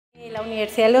La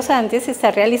Universidad de los Andes está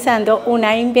realizando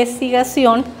una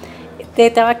investigación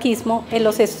de tabaquismo en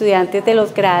los estudiantes de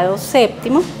los grados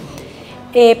séptimo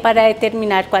para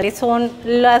determinar cuáles son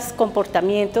los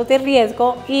comportamientos de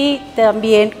riesgo y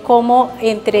también cómo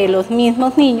entre los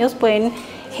mismos niños pueden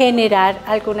generar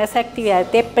algunas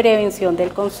actividades de prevención del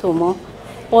consumo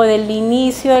o del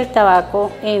inicio del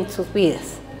tabaco en sus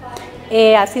vidas.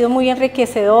 Ha sido muy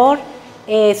enriquecedor,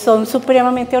 son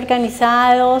supremamente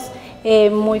organizados,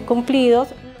 muy cumplidos.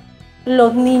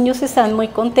 Los niños están muy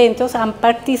contentos, han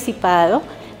participado,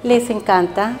 les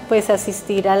encanta pues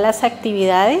asistir a las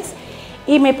actividades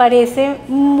y me parece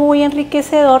muy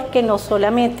enriquecedor que no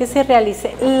solamente se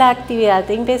realice la actividad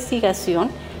de investigación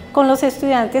con los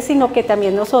estudiantes, sino que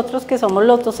también nosotros, que somos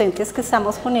los docentes que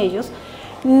estamos con ellos,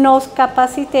 nos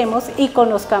capacitemos y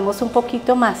conozcamos un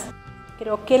poquito más.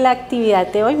 Creo que la actividad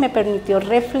de hoy me permitió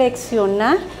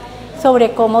reflexionar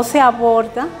sobre cómo se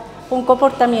aborda un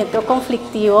comportamiento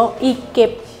conflictivo y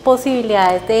qué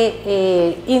posibilidades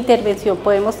de intervención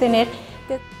podemos tener.